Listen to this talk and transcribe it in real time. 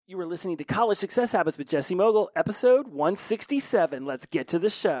You were listening to College Success Habits with Jesse Mogul, episode 167. Let's get to the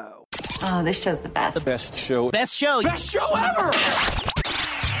show. Oh, this show's the best. The best show. Best show. Best show ever!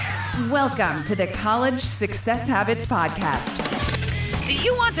 Welcome to the College Success Habits Podcast. Do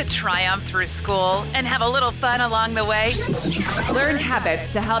you want to triumph through school and have a little fun along the way? Learn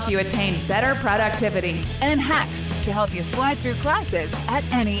habits to help you attain better productivity And hacks to help you slide through classes at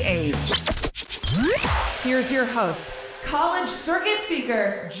any age. Here's your host, college circuit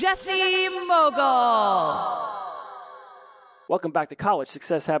speaker, Jesse Mogul. Welcome back to College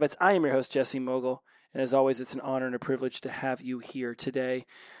Success Habits. I am your host, Jesse Mogul. And as always, it's an honor and a privilege to have you here today.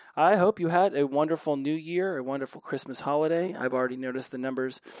 I hope you had a wonderful New Year, a wonderful Christmas holiday. I've already noticed the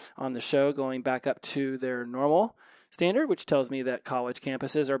numbers on the show going back up to their normal standard, which tells me that college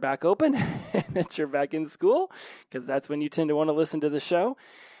campuses are back open and that you're back in school, because that's when you tend to want to listen to the show.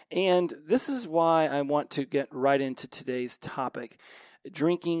 And this is why I want to get right into today's topic,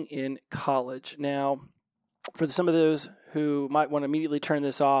 drinking in college. Now, for some of those who might want to immediately turn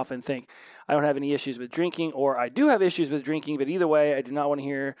this off and think, I don't have any issues with drinking, or I do have issues with drinking, but either way, I do not want to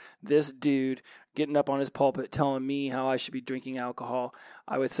hear this dude getting up on his pulpit telling me how I should be drinking alcohol.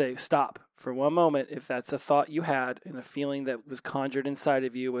 I would say stop for one moment if that's a thought you had and a feeling that was conjured inside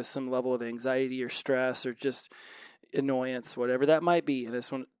of you with some level of anxiety or stress or just annoyance, whatever that might be. And this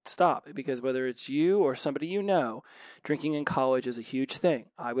one, stop, because whether it's you or somebody you know, drinking in college is a huge thing.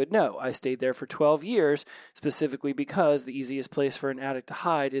 I would know. I stayed there for 12 years specifically because the easiest place for an addict to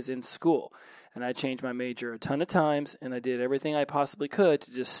hide is in school. And I changed my major a ton of times, and I did everything I possibly could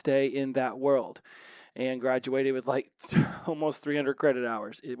to just stay in that world. And graduated with like almost 300 credit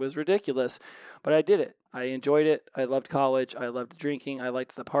hours. It was ridiculous, but I did it. I enjoyed it. I loved college. I loved drinking. I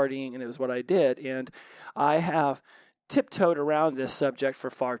liked the partying, and it was what I did. And I have tiptoed around this subject for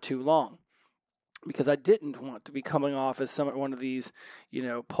far too long because I didn't want to be coming off as one of these,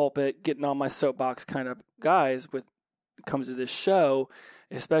 pulpit, getting on my soapbox kind of guys when it comes to this show,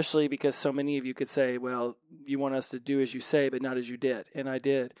 especially because so many of you could say, well, you want us to do as you say, but not as you did. And I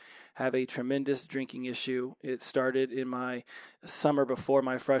did have a tremendous drinking issue. It started in my summer before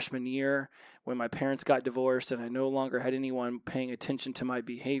my freshman year when my parents got divorced and I no longer had anyone paying attention to my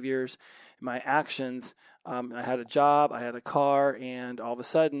behaviors, my actions. I had a job, I had a car, and all of a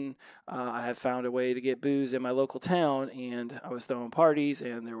sudden I had found a way to get booze in my local town, and I was throwing parties,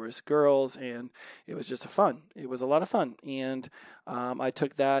 and there was girls, and it was just fun. It was a lot of fun, and I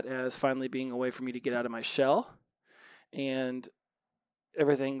took that as finally being a way for me to get out of my shell, and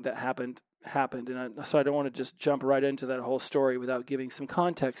everything that happened. And so I don't want to just jump right into that whole story without giving some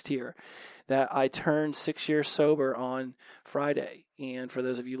context here, that I turned 6 years sober on Friday. And for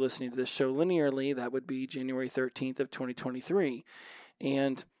those of you listening to this show linearly, that would be January 13th of 2023.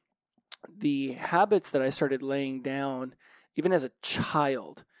 And the habits that I started laying down, even as a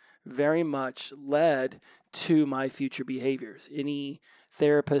child, very much led to my future behaviors. Any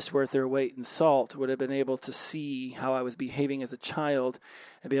therapist worth their weight in salt would have been able to see how I was behaving as a child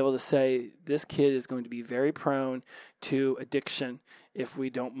and be able to say, this kid is going to be very prone to addiction if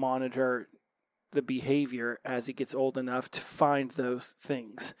we don't monitor the behavior as he gets old enough to find those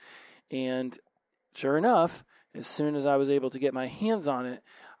things. And sure enough, as soon as I was able to get my hands on it,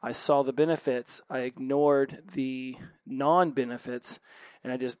 I saw the benefits. I ignored the non-benefits,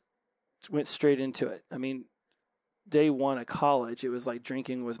 and I just went straight into it. I mean, day one of college, it was like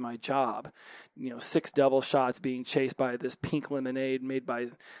drinking was my job. 6 double shots being chased by this pink lemonade made by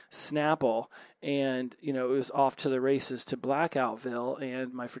Snapple. And, it was off to the races to Blackoutville.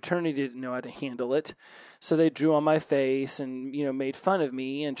 And my fraternity didn't know how to handle it. So they drew on my face and, made fun of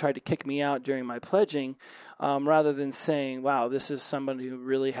me and tried to kick me out during my pledging, rather than saying, wow, this is somebody who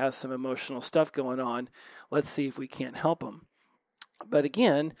really has some emotional stuff going on. Let's see if we can't help them. But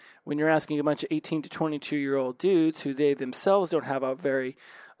again, when you're asking a bunch of 18 to 22-year-old dudes who they themselves don't have a very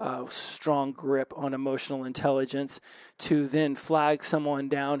strong grip on emotional intelligence to then flag someone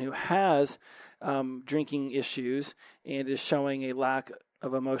down who has drinking issues and is showing a lack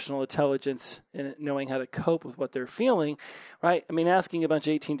of emotional intelligence and knowing how to cope with what they're feeling, right? I mean, asking a bunch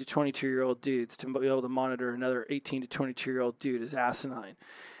of 18 to 22-year-old dudes to be able to monitor another 18 to 22-year-old dude is asinine.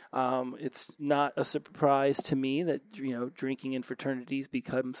 It's not a surprise to me that, drinking in fraternities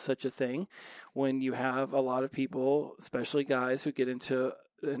becomes such a thing when you have a lot of people, especially guys, who get into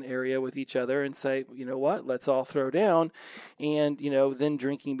an area with each other and say, you know what, let's all throw down. And, then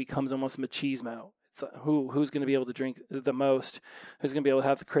drinking becomes almost machismo. It's who's going to be able to drink the most, who's going to be able to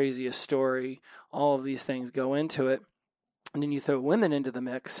have the craziest story. All of these things go into it. And then you throw women into the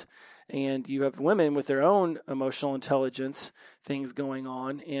mix, And you have women with their own emotional intelligence things going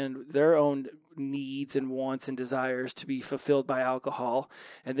on and their own needs and wants and desires to be fulfilled by alcohol.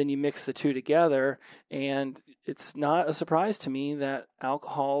 And then you mix the two together, and it's not a surprise to me that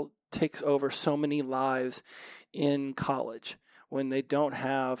alcohol takes over so many lives in college when they don't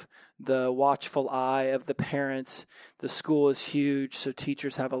have the watchful eye of the parents. The school is huge, so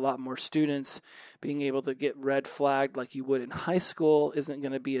teachers have a lot more students. Being able to get red flagged like you would in high school isn't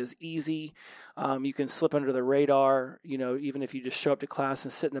going to be as easy. You can slip under the radar, even if you just show up to class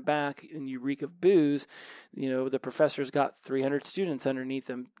and sit in the back and you reek of booze. The professor's got 300 students underneath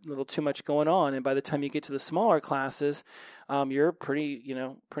them, a little too much going on. And by the time you get to the smaller classes, you're pretty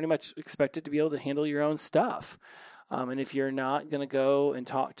much expected to be able to handle your own stuff. And if you're not going to go and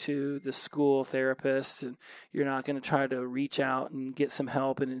talk to the school therapist, and you're not going to try to reach out and get some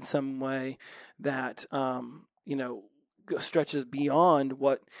help, and in some way that, stretches beyond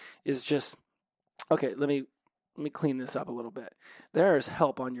what is just, okay, let me clean this up a little bit. There is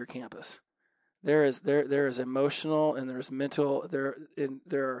help on your campus. There is emotional and there's mental. There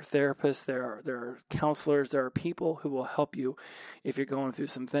are therapists. There are counselors. There are people who will help you if you're going through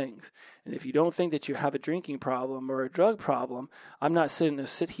some things. And if you don't think that you have a drinking problem or a drug problem, I'm not sitting to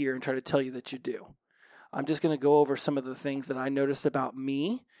sit here and try to tell you that you do. I'm just going to go over some of the things that I noticed about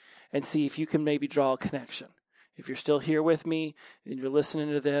me and see if you can maybe draw a connection. If you're still here with me and you're listening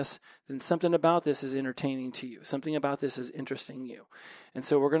to this, then something about this is entertaining to you. Something about this is interesting you. And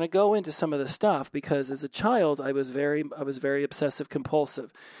so we're going to go into some of the stuff because as a child, I was very obsessive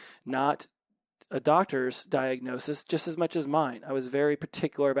compulsive, not a doctor's diagnosis just as much as mine. I was very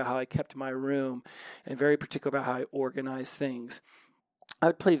particular about how I kept my room and very particular about how I organized things. I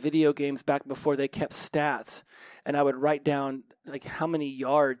would play video games back before they kept stats, and I would write down like how many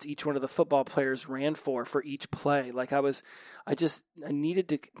yards each one of the football players ran for each play. Like I needed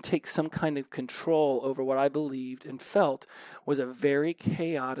to take some kind of control over what I believed and felt was a very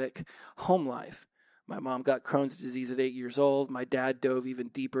chaotic home life. My mom got Crohn's disease at 8 years old. My dad dove even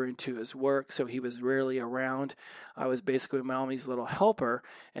deeper into his work, so he was rarely around. I was basically mommy's little helper,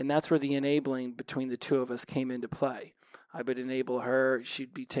 and that's where the enabling between the two of us came into play. I would enable her.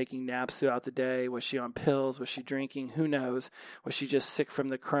 She'd be taking naps throughout the day. Was she on pills? Was she drinking? Who knows? Was she just sick from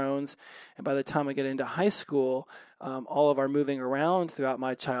the Crohn's? And by the time I get into high school, all of our moving around throughout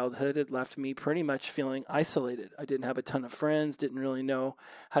my childhood had left me pretty much feeling isolated. I didn't have a ton of friends, didn't really know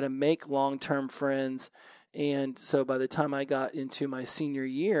how to make long-term friends. And so by the time I got into my senior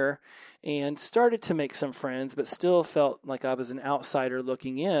year and started to make some friends, but still felt like I was an outsider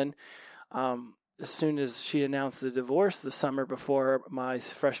looking in, as soon as she announced the divorce the summer before my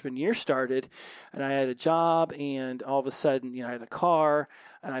freshman year started, and I had a job, and all of a sudden, I had a car,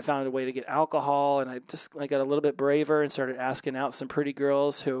 and I found a way to get alcohol, and I got a little bit braver and started asking out some pretty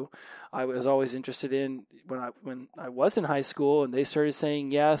girls who I was always interested in when I was in high school, and they started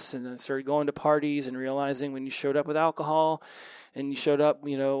saying yes, and I started going to parties and realizing when you showed up with alcohol and you showed up,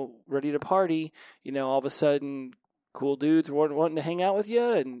 ready to party, all of a sudden cool dudes wanting to hang out with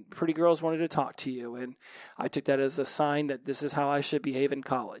you and pretty girls wanted to talk to you. And I took that as a sign that this is how I should behave in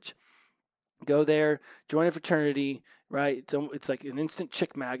college. Go there, join a fraternity, right? It's like an instant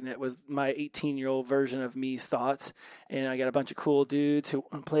chick magnet was my 18-year-old version of me's thoughts. And I got a bunch of cool dudes who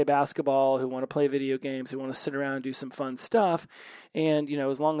want to play basketball, who want to play video games, who want to sit around and do some fun stuff. And,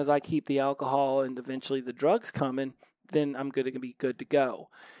 as long as I keep the alcohol and eventually the drugs coming, then I'm going to be good to go.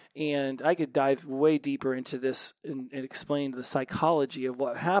 And I could dive way deeper into this and explain the psychology of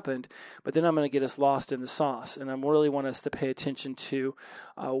what happened, but then I'm going to get us lost in the sauce. And I really want us to pay attention to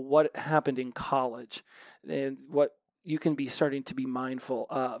what happened in college and what you can be starting to be mindful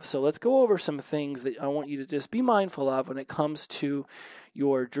of. So let's go over some things that I want you to just be mindful of when it comes to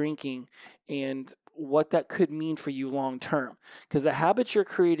your drinking and what that could mean for you long term. Because the habits you're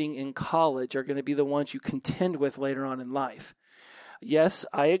creating in college are going to be the ones you contend with later on in life. Yes,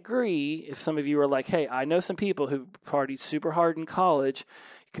 I agree. If some of you are like, hey, I know some people who partied super hard in college.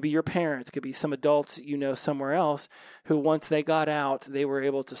 It could be your parents, it could be some adults somewhere else who once they got out, they were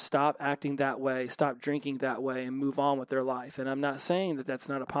able to stop acting that way, stop drinking that way, and move on with their life. And I'm not saying that that's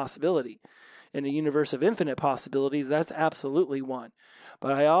not a possibility. In a universe of infinite possibilities, that's absolutely one.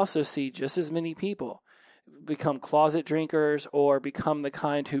 But I also see just as many people become closet drinkers or become the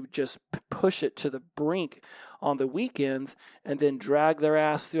kind who just push it to the brink on the weekends and then drag their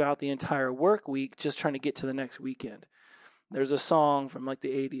ass throughout the entire work week just trying to get to the next weekend. There's a song from like the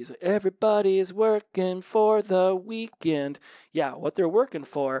 80s, everybody's working for the weekend. Yeah, what they're working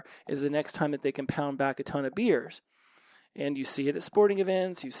for is the next time that they can pound back a ton of beers. And you see it at sporting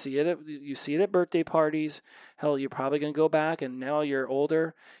events, you see it at birthday parties. Hell, you're probably going to go back, and now you're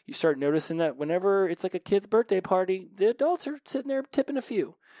older, you start noticing that whenever it's like a kid's birthday party, the adults are sitting there tipping a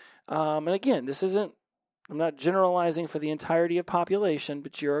few. And again, I'm not generalizing for the entirety of population,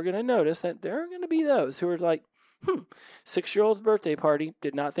 but you're going to notice that there are going to be those who are like, 6-year-old's birthday party,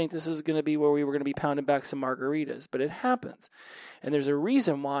 did not think this is going to be where we were going to be pounding back some margaritas, but it happens. And there's a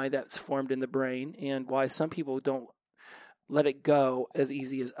reason why that's formed in the brain and why some people don't let it go as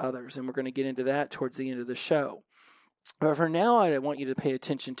easy as others. And we're going to get into that towards the end of the show. But for now, I want you to pay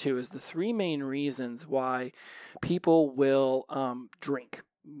attention to is the 3 main reasons why people will drink.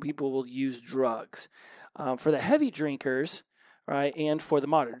 People will use drugs. For the heavy drinkers, right, and for the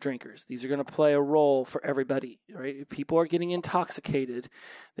moderate drinkers, these are going to play a role for everybody, right? If people are getting intoxicated,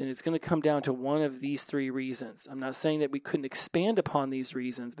 then it's going to come down to one of these 3 reasons. I'm not saying that we couldn't expand upon these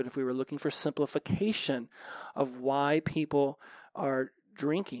reasons, but if we were looking for simplification of why people are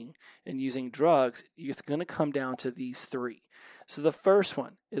drinking and using drugs, it's going to come down to these 3. So the first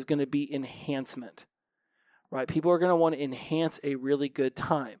one is going to be enhancement. Right? People are going to want to enhance a really good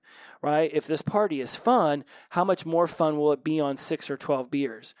time, right? If this party is fun, how much more fun will it be on 6 or 12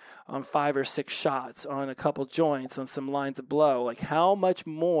 beers, on 5 or 6 shots, on a couple joints, on some lines of blow? Like, how much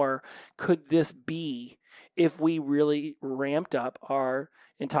more could this be if we really ramped up our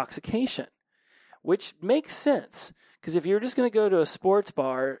intoxication? Which makes sense. Because if you're just going to go to a sports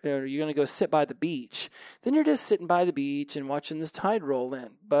bar or you're going to go sit by the beach, then you're just sitting by the beach and watching this tide roll in.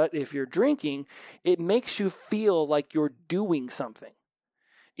 But if you're drinking, it makes you feel like you're doing something.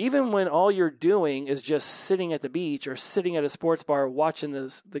 Even when all you're doing is just sitting at the beach or sitting at a sports bar watching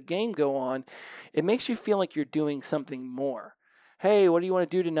the game go on, it makes you feel like you're doing something more. Hey, what do you want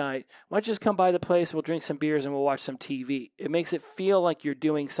to do tonight? Why don't you just come by the place, we'll drink some beers and we'll watch some TV. It makes it feel like you're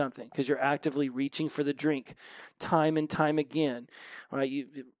doing something because you're actively reaching for the drink time and time again. All right,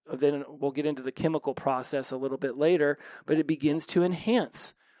 then we'll get into the chemical process a little bit later, but it begins to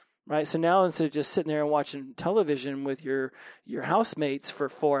enhance. Right, so now instead of just sitting there and watching television with your housemates for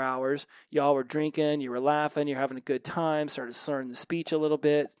 4 hours, y'all were drinking, you were laughing, you're having a good time, started slurring the speech a little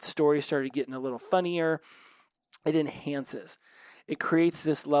bit, stories started getting a little funnier. It enhances. It creates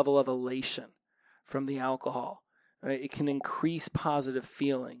this level of elation from the alcohol. Right? It can increase positive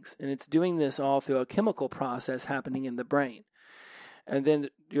feelings, and it's doing this all through a chemical process happening in the brain. And then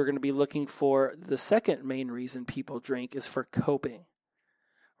you're going to be looking for the second main reason people drink is for coping,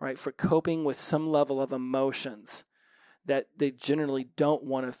 right? For coping with some level of emotions that they generally don't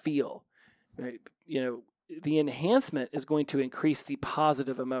want to feel. Right? The enhancement is going to increase the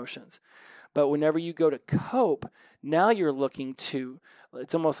positive emotions. But whenever you go to cope, now you're looking to,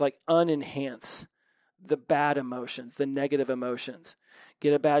 it's almost like unenhance the bad emotions, the negative emotions.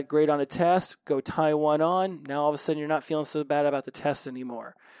 Get a bad grade on a test, go tie one on. Now all of a sudden you're not feeling so bad about the test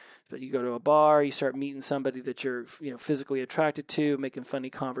anymore. But you go to a bar, you start meeting somebody that you're physically attracted to, making funny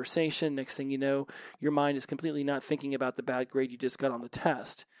conversation. Next thing you know, your mind is completely not thinking about the bad grade you just got on the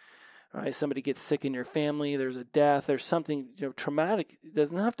test. Right? Somebody gets sick in your family, there's a death, there's something traumatic. It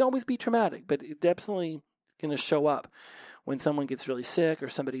doesn't have to always be traumatic, but it definitely going to show up when someone gets really sick or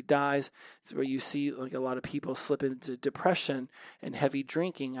somebody dies. It's where you see like a lot of people slip into depression and heavy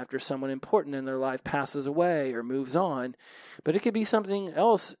drinking after someone important in their life passes away or moves on. But it could be something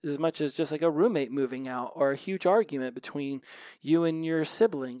else as much as just like a roommate moving out or a huge argument between you and your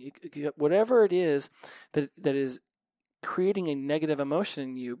sibling. Whatever it is that is creating a negative emotion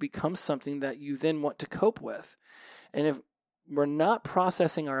in you becomes something that you then want to cope with. And if we're not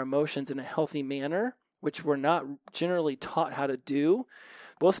processing our emotions in a healthy manner, which we're not generally taught how to do,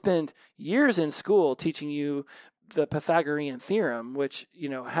 we'll spend years in school teaching you the Pythagorean theorem, which,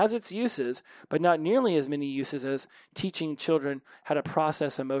 has its uses, but not nearly as many uses as teaching children how to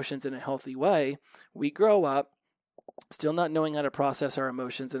process emotions in a healthy way. We grow up still not knowing how to process our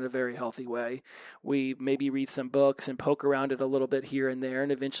emotions in a very healthy way. We maybe read some books and poke around it a little bit here and there,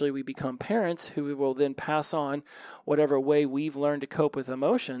 and eventually we become parents who will then pass on whatever way we've learned to cope with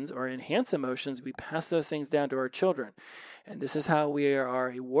emotions or enhance emotions. We pass those things down to our children. And this is how we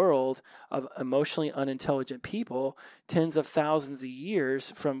are a world of emotionally unintelligent people tens of thousands of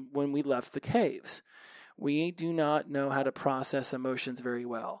years from when we left the caves. We do not know how to process emotions very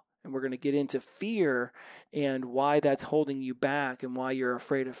well. And we're going to get into fear and why that's holding you back and why you're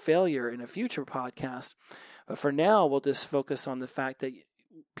afraid of failure in a future podcast. But for now, we'll just focus on the fact that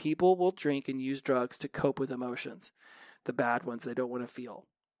people will drink and use drugs to cope with emotions, the bad ones they don't want to feel.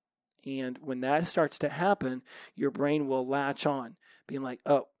 And when that starts to happen, your brain will latch on, being like,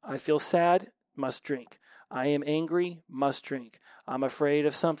 oh, I feel sad, must drink. I am angry, must drink. I'm afraid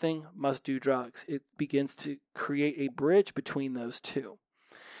of something, must do drugs. It begins to create a bridge between those two.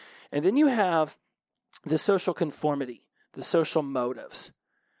 And then you have the social conformity, the social motives,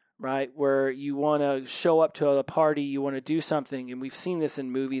 right? Where you want to show up to a party, you want to do something. And we've seen this in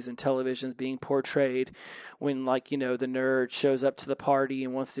movies and televisions being portrayed when, the nerd shows up to the party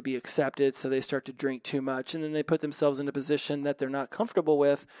and wants to be accepted. So they start to drink too much. And then they put themselves in a position that they're not comfortable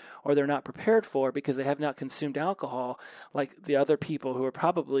with or they're not prepared for because they have not consumed alcohol like the other people who are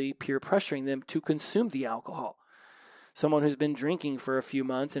probably peer pressuring them to consume the alcohol. Someone who's been drinking for a few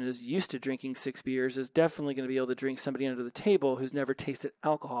months and is used to drinking 6 beers is definitely going to be able to drink somebody under the table who's never tasted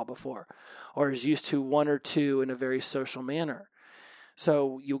alcohol before or is used to 1 or 2 in a very social manner.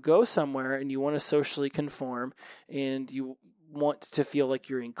 So you go somewhere and you want to socially conform and you want to feel like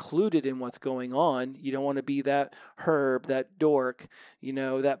you're included in what's going on. You don't want to be that herb, that dork,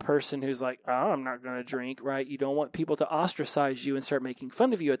 that person who's like, oh, I'm not going to drink, right? You don't want people to ostracize you and start making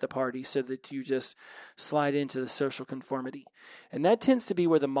fun of you at the party so that you just slide into the social conformity. And that tends to be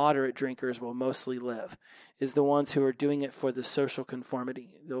where the moderate drinkers will mostly live, is the ones who are doing it for the social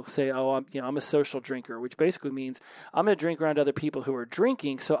conformity. They'll say, oh, I'm a social drinker, which basically means I'm going to drink around other people who are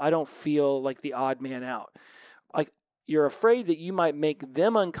drinking so I don't feel like the odd man out. You're afraid that you might make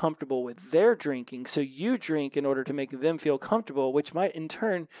them uncomfortable with their drinking, so you drink in order to make them feel comfortable, which might in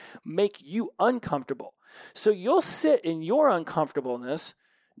turn make you uncomfortable. So you'll sit in your uncomfortableness,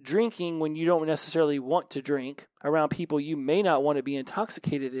 drinking when you don't necessarily want to drink, around people you may not want to be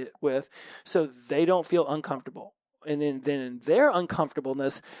intoxicated with, so they don't feel uncomfortable. And then in their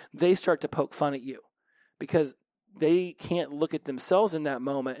uncomfortableness, they start to poke fun at you because they can't look at themselves in that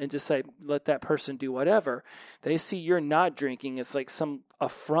moment and just say, let that person do whatever. They see you're not drinking. It's like some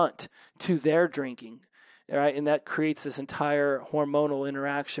affront to their drinking, right? And that creates this entire hormonal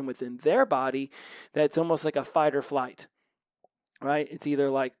interaction within their body that's almost like a fight or flight, right? It's either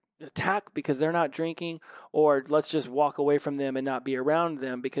like attack because they're not drinking, or let's just walk away from them and not be around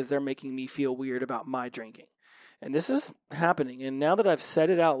them because they're making me feel weird about my drinking. And this is happening. And now that I've said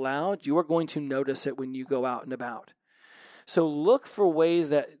it out loud, you are going to notice it when you go out and about. So look for ways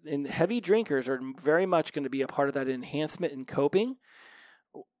that, and heavy drinkers are very much going to be a part of that enhancement and coping.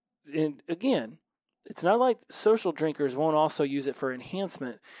 And again, it's not like social drinkers won't also use it for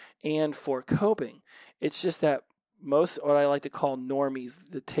enhancement and for coping. It's just that most, what I like to call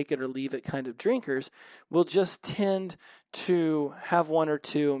normies, the take it or leave it kind of drinkers, will just tend to have 1 or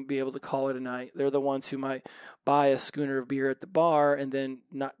 2 and be able to call it a night. They're the ones who might buy a schooner of beer at the bar and then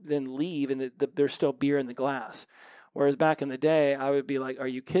leave, and there's still beer in the glass. Whereas back in the day, I would be like, are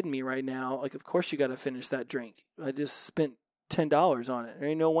you kidding me right now? Like, of course you got to finish that drink. I just spent $10 on it. There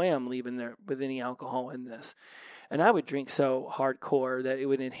ain't no way I'm leaving there with any alcohol in this. And I would drink so hardcore that it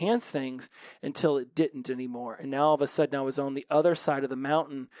would enhance things until it didn't anymore. And now all of a sudden I was on the other side of the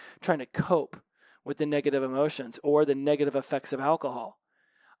mountain trying to cope with the negative emotions or the negative effects of alcohol.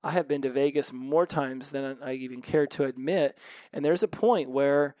 I have been to Vegas more times than I even care to admit. And there's a point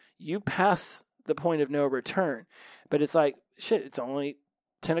where you pass the point of no return. But it's like, shit, it's only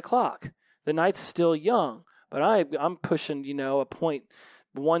 10 o'clock. The night's still young. But I'm pushing, a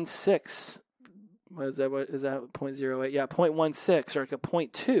 0.16. What is that 0.08? Yeah, 0.16 or like a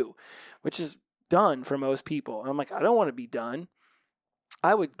 0.2, which is done for most people. And I'm like, I don't want to be done.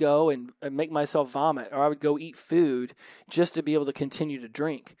 I would go and make myself vomit, or I would go eat food just to be able to continue to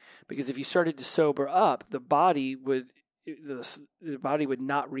drink. Because if you started to sober up, the body would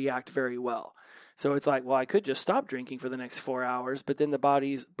not react very well. So it's like, well, I could just stop drinking for the next 4 hours, but then the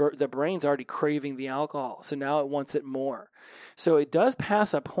brain's already craving the alcohol. So now it wants it more. So it does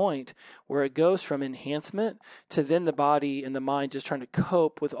pass a point where it goes from enhancement to then the body and the mind just trying to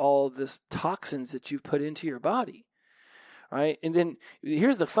cope with all of this toxins that you've put into your body. Right? And then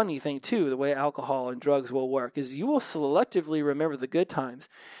here's the funny thing too, the way alcohol and drugs will work is you will selectively remember the good times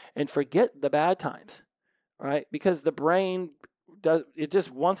and forget the bad times, right? Because the brain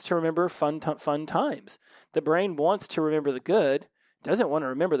just wants to remember fun times. The brain wants to remember the good, doesn't want to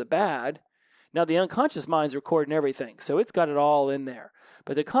remember the bad. Now the unconscious mind's recording everything, so it's got it all in there.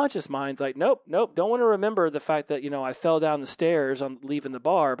 But the conscious mind's like, nope, don't want to remember the fact that, I fell down the stairs on leaving the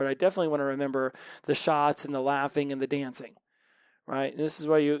bar, but I definitely want to remember the shots and the laughing and the dancing. Right. And this is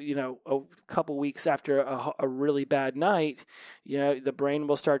why a couple weeks after a really bad night, the brain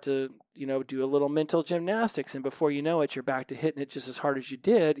will start to, do a little mental gymnastics. And before you know it, you're back to hitting it just as hard as you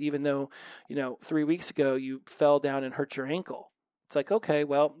did, even though, 3 weeks ago you fell down and hurt your ankle. It's like, okay,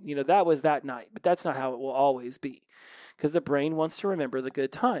 well, that was that night, but that's not how it will always be, because the brain wants to remember the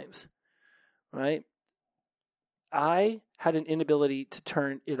good times. Right. I had an inability to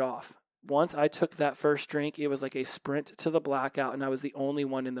turn it off. once I took that first drink, it was like a sprint to the blackout, and I was the only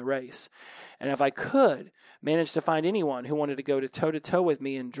one in the race. And if I could manage to find anyone who wanted to go to toe-to-toe with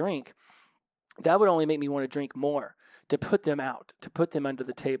me and drink, that would only make me want to drink more, to put them out, to put them under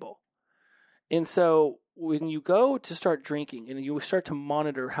the table. And so when you go to start drinking and you start to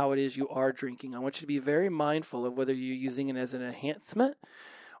monitor how it is you are drinking, I want you to be very mindful of whether you're using it as an enhancement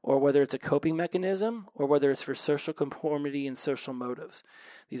or whether it's a coping mechanism or whether it's for social conformity and social motives.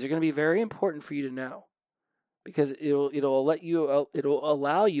 These are going to be very important for you to know because it'll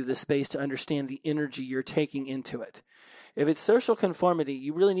allow you the space to understand the energy you're taking into it. If it's social conformity,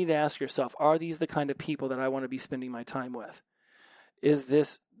 you really need to ask yourself, are these the kind of people that I want to be spending my time with? Is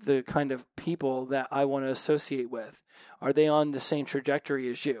this the kind of people that I want to associate with? Are they on the same trajectory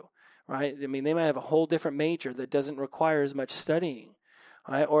as you, right? I mean, they might have a whole different major that doesn't require as much studying,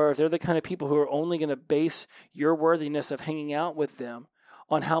 right? Or if they're the kind of people who are only going to base your worthiness of hanging out with them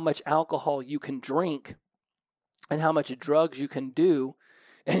on how much alcohol you can drink and how much drugs you can do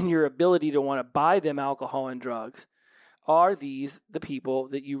and your ability to want to buy them alcohol and drugs, are these the people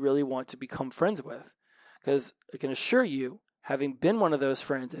that you really want to become friends with? Because I can assure you, having been one of those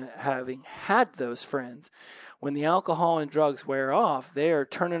friends and having had those friends, when the alcohol and drugs wear off, they are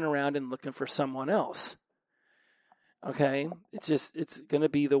turning around and looking for someone else. Okay? It's going to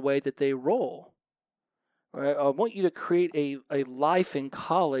be the way that they roll. Right? I want you to create a life in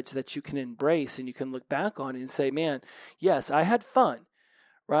college that you can embrace and you can look back on and say, man, yes, I had fun.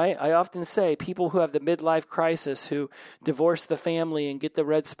 Right? I often say people who have the midlife crisis, who divorce the family and get the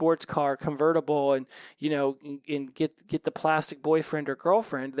red sports car convertible and, and get the plastic boyfriend or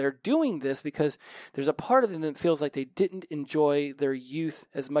girlfriend, they're doing this because there's a part of them that feels like they didn't enjoy their youth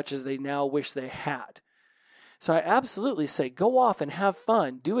as much as they now wish they had. So I absolutely say go off and have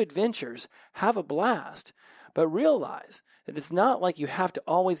fun, do adventures, have a blast, but realize that it's not like you have to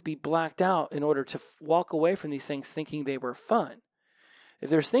always be blacked out in order to walk away from these things thinking they were fun. If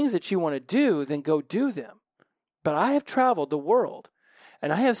there's things that you want to do, then go do them. But I have traveled the world,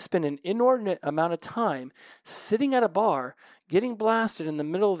 and I have spent an inordinate amount of time sitting at a bar, getting blasted in the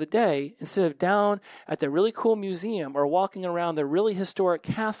middle of the day, instead of down at the really cool museum or walking around the really historic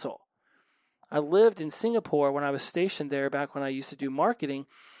castle. I lived in Singapore when I was stationed there back when I used to do marketing.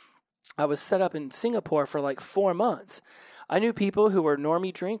 I was set up in Singapore for like 4 months. I knew people who were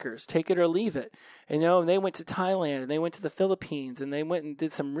normie drinkers, take it or leave it. And they went to Thailand and they went to the Philippines and they went and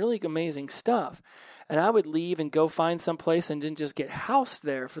did some really amazing stuff. And I would leave and go find some place and then just get housed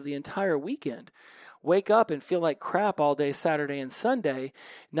there for the entire weekend. Wake up and feel like crap all day Saturday and Sunday,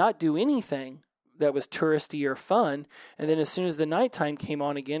 not do anything that was touristy or fun. And then as soon as the nighttime came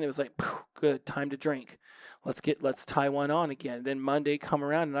on again, it was like, good, time to drink. Let's tie one on again. Then Monday come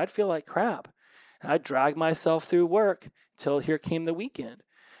around and I'd feel like crap. And I'd drag myself through work till here came the weekend.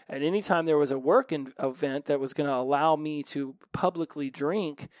 And anytime there was a work event that was going to allow me to publicly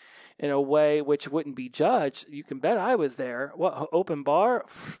drink in a way which wouldn't be judged, you can bet I was there. What, open bar?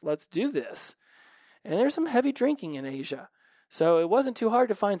 Let's do this. And there's some heavy drinking in Asia. So it wasn't too hard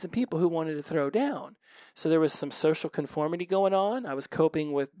to find some people who wanted to throw down. So there was some social conformity going on. I was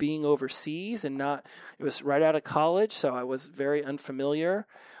coping with being overseas it was right out of college, so I was very unfamiliar.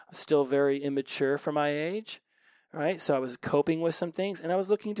 I was still very immature for my age, right? So I was coping with some things, and I was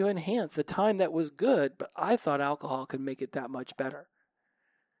looking to enhance the time that was good, but I thought alcohol could make it that much better.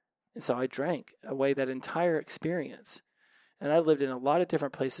 And so I drank away that entire experience. And I lived in a lot of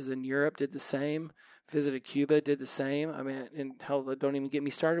different places in Europe, did the same. Visited Cuba, did the same. I mean, and hell, don't even get me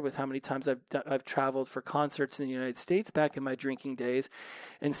started with how many times I've traveled for concerts in the United States back in my drinking days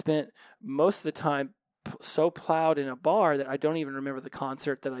and spent most of the time so plowed in a bar that I don't even remember the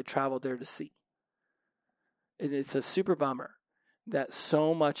concert that I traveled there to see. And it's a super bummer that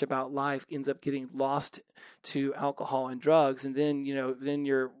so much about life ends up getting lost to alcohol and drugs. And then,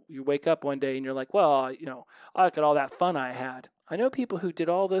 you wake up one day and you're like, well, I look at all that fun I had. I know people who did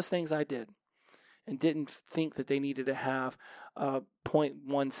all those things I did and didn't think that they needed to have a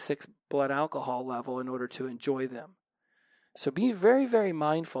 0.16 blood alcohol level in order to enjoy them. So be very, very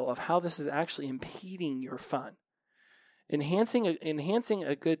mindful of how this is actually impeding your fun. Enhancing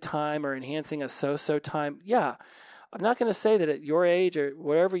a good time or enhancing a so-so time, yeah. I'm not going to say that at your age or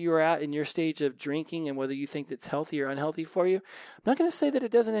wherever you're at in your stage of drinking and whether you think that's healthy or unhealthy for you, I'm not going to say that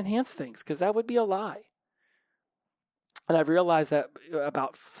it doesn't enhance things because that would be a lie. And I've realized that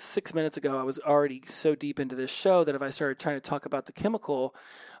about 6 minutes ago, I was already so deep into this show that if I started trying to talk about the chemical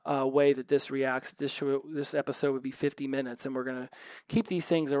way that this reacts, this episode would be 50 minutes, and we're going to keep these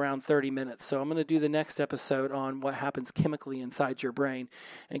things around 30 minutes. So I'm going to do the next episode on what happens chemically inside your brain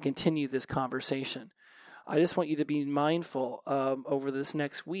and continue this conversation. I just want you to be mindful over this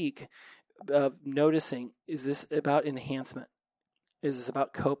next week of noticing, is this about enhancement? Is this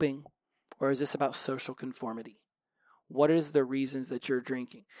about coping? Or is this about social conformity? What is the reasons that you're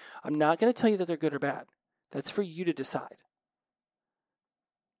drinking? I'm not going to tell you that they're good or bad. That's for you to decide.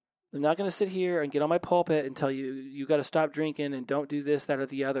 I'm not going to sit here and get on my pulpit and tell you, you got to stop drinking and don't do this, that, or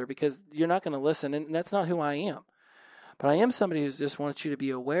the other, because you're not going to listen, and that's not who I am. But I am somebody who just wants you to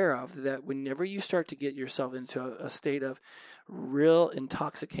be aware of that whenever you start to get yourself into a state of real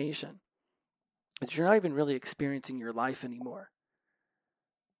intoxication, that you're not even really experiencing your life anymore.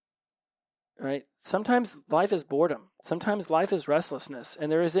 Right? Sometimes life is boredom. Sometimes life is restlessness,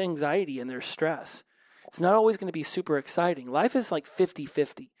 and there is anxiety and there's stress. It's not always going to be super exciting. Life is like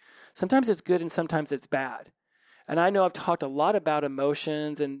 50-50. Sometimes it's good and sometimes it's bad. And I know I've talked a lot about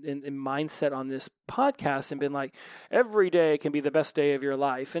emotions and mindset on this podcast and been like, every day can be the best day of your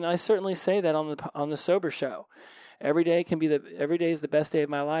life. And I certainly say that on the Sober Show. Every day is the best day of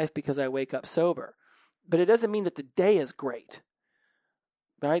my life because I wake up sober. But it doesn't mean that the day is great.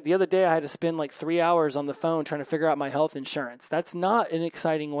 Right? The other day I had to spend like 3 hours on the phone trying to figure out my health insurance. That's not an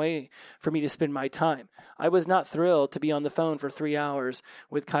exciting way for me to spend my time. I was not thrilled to be on the phone for 3 hours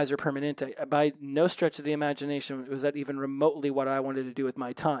with Kaiser Permanente. By no stretch of the imagination was that even remotely what I wanted to do with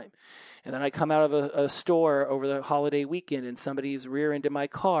my time. And then I come out of a store over the holiday weekend and somebody's rear-ended my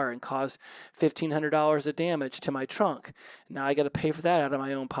car and caused $1,500 of damage to my trunk. Now I got to pay for that out of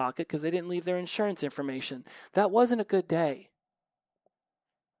my own pocket because they didn't leave their insurance information. That wasn't a good day.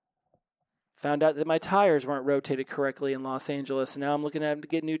 Found out that my tires weren't rotated correctly in Los Angeles, and now I'm looking at them to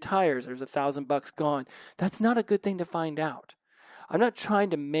get new tires. There's $1,000 gone. That's not a good thing to find out. I'm not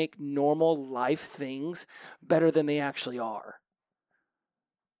trying to make normal life things better than they actually are.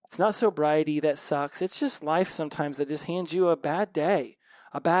 It's not sobriety that sucks. It's just life sometimes that just hands you a bad day,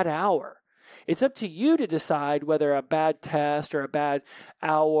 a bad hour. It's up to you to decide whether a bad test or a bad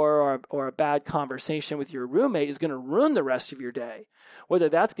hour or a bad conversation with your roommate is going to ruin the rest of your day. Whether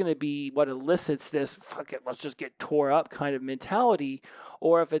that's going to be what elicits this, fuck it, let's just get tore up kind of mentality,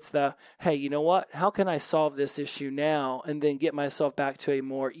 or if it's the, hey, you know what? How can I solve this issue now and then get myself back to a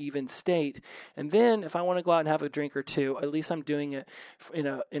more even state? And then if I want to go out and have a drink or two, at least I'm doing it in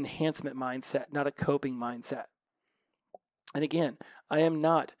an enhancement mindset, not a coping mindset. And again, I am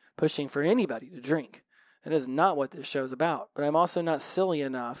not pushing for anybody to drink. That is not what this show's about. But I'm also not silly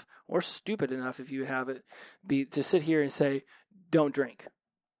enough or stupid enough, if you have it, to sit here and say, don't drink.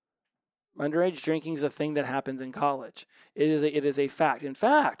 Underage drinking is a thing that happens in college. It is a fact.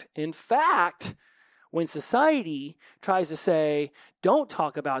 In fact, when society tries to say, don't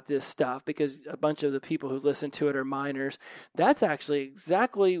talk about this stuff because a bunch of the people who listen to it are minors, that's actually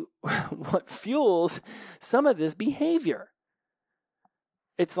exactly what fuels some of this behavior.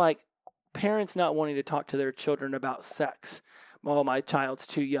 It's like parents not wanting to talk to their children about sex. Well, my child's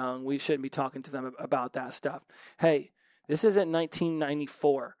too young. We shouldn't be talking to them about that stuff. Hey, this isn't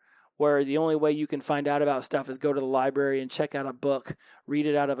 1994 where the only way you can find out about stuff is go to the library and check out a book, read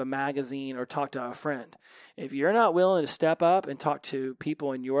it out of a magazine, or talk to a friend. If you're not willing to step up and talk to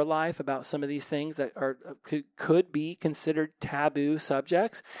people in your life about some of these things that could be considered taboo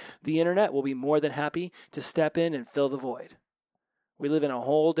subjects, the internet will be more than happy to step in and fill the void. We live in a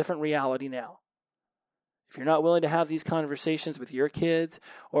whole different reality now. If you're not willing to have these conversations with your kids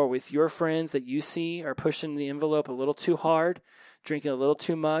or with your friends that you see are pushing the envelope a little too hard, drinking a little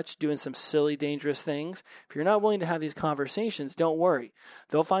too much, doing some silly, dangerous things, if you're not willing to have these conversations, don't worry.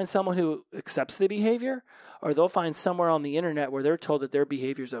 They'll find someone who accepts the behavior, or they'll find somewhere on the internet where they're told that their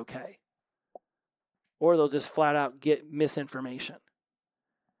behavior's okay. Or they'll just flat out get misinformation.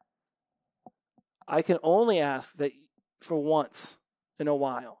 I can only ask that for once in a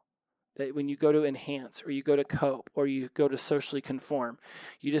while, that when you go to enhance or you go to cope or you go to socially conform,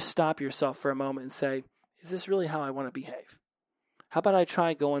 you just stop yourself for a moment and say, is this really how I want to behave? How about I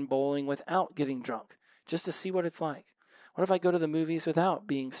try going bowling without getting drunk just to see what it's like? What if I go to the movies without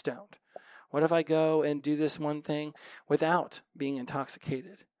being stoned? What if I go and do this one thing without being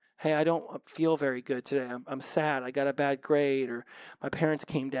intoxicated? Hey, I don't feel very good today. I'm sad. I got a bad grade, or my parents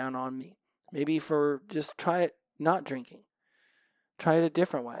came down on me. Maybe just try it not drinking. Try it a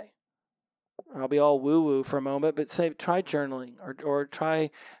different way. I'll be all woo-woo for a moment, but try journaling or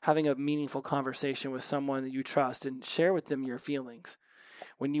try having a meaningful conversation with someone that you trust and share with them your feelings.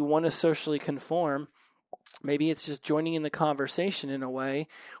 When you want to socially conform, maybe it's just joining in the conversation in a way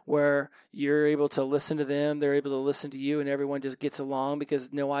where you're able to listen to them, they're able to listen to you, and everyone just gets along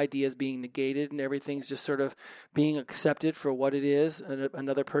because no idea is being negated and everything's just sort of being accepted for what it is,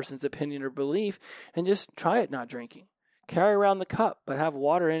 another person's opinion or belief, and just try it not drinking. Carry around the cup, but have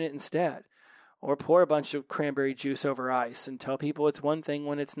water in it instead. or pour a bunch of cranberry juice over ice and tell people it's one thing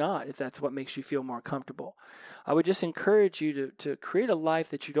when it's not, if that's what makes you feel more comfortable. I would just encourage you to create a life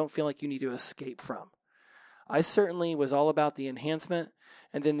that you don't feel like you need to escape from. I certainly was all about the enhancement,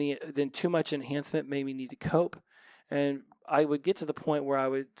 and then too much enhancement made me need to cope. And I would get to the point where I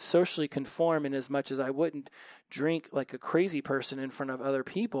would socially conform in as much as I wouldn't drink like a crazy person in front of other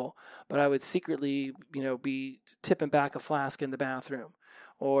people, but I would secretly, be tipping back a flask in the bathroom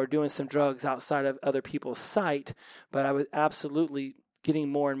or doing some drugs outside of other people's sight. But I was absolutely getting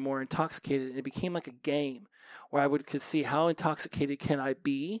more and more intoxicated. And it became like a game where I could see how intoxicated can I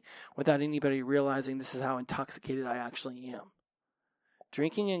be without anybody realizing this is how intoxicated I actually am.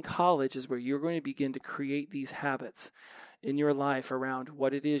 Drinking in college is where you're going to begin to create these habits in your life around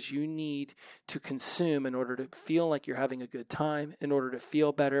what it is you need to consume in order to feel like you're having a good time, in order to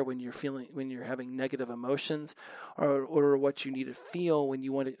feel better when you're having negative emotions, or what you need to feel when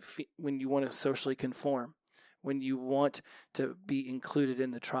you want to socially conform, when you want to be included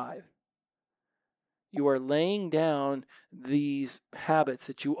in the tribe. You are laying down these habits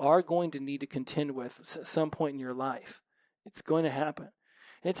that you are going to need to contend with at some point in your life. It's going to happen.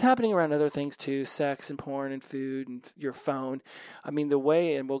 And it's happening around other things too, sex and porn and food and your phone. I mean, the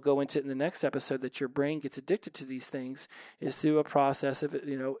way, and we'll go into it in the next episode, that your brain gets addicted to these things is through a process of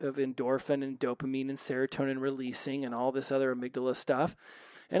endorphin and dopamine and serotonin releasing and all this other amygdala stuff.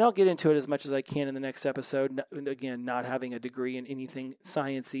 And I'll get into it as much as I can in the next episode. Again, not having a degree in anything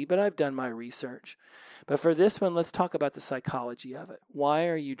sciencey, but I've done my research. But for this one, let's talk about the psychology of it. Why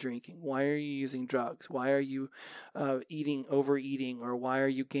are you drinking? Why are you using drugs? Why are you overeating? Or why are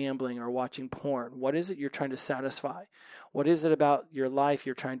you gambling or watching porn? What is it you're trying to satisfy? What is it about your life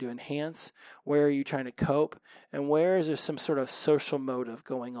you're trying to enhance? Where are you trying to cope? And where is there some sort of social motive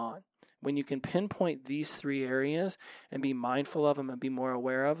going on? When you can pinpoint these three areas and be mindful of them and be more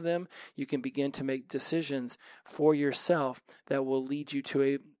aware of them, you can begin to make decisions for yourself that will lead you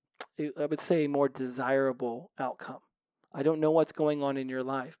to a more desirable outcome. I don't know what's going on in your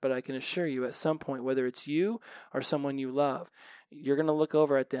life, but I can assure you at some point, whether it's you or someone you love, you're going to look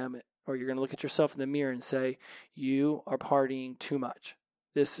over at them, or you're going to look at yourself in the mirror and say, you are partying too much.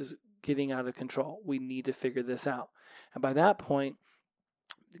 This is getting out of control. We need to figure this out. And by that point,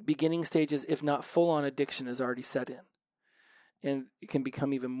 beginning stages, if not full-on addiction, is already set in. And it can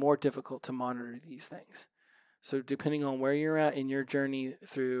become even more difficult to monitor these things. So depending on where you're at in your journey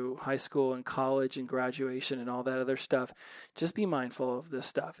through high school and college and graduation and all that other stuff, just be mindful of this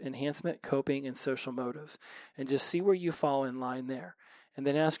stuff: enhancement, coping, and social motives. And just see where you fall in line there. And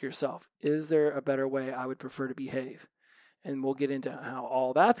then ask yourself, is there a better way I would prefer to behave? And we'll get into how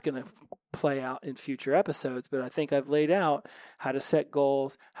all that's going to play out in future episodes. But I think I've laid out how to set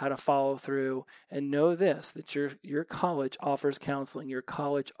goals, how to follow through, and know this, that your college offers counseling. Your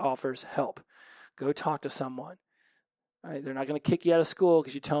college offers help. Go talk to someone. Right? They're not going to kick you out of school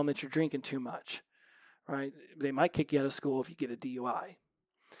because you tell them that you're drinking too much. Right? They might kick you out of school if you get a DUI.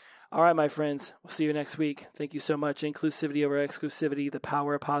 All right, my friends, we'll see you next week. Thank you so much. Inclusivity over exclusivity, the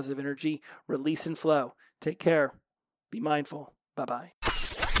power of positive energy, release and flow. Take care. Be mindful.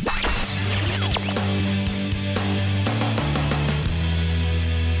 Bye-bye.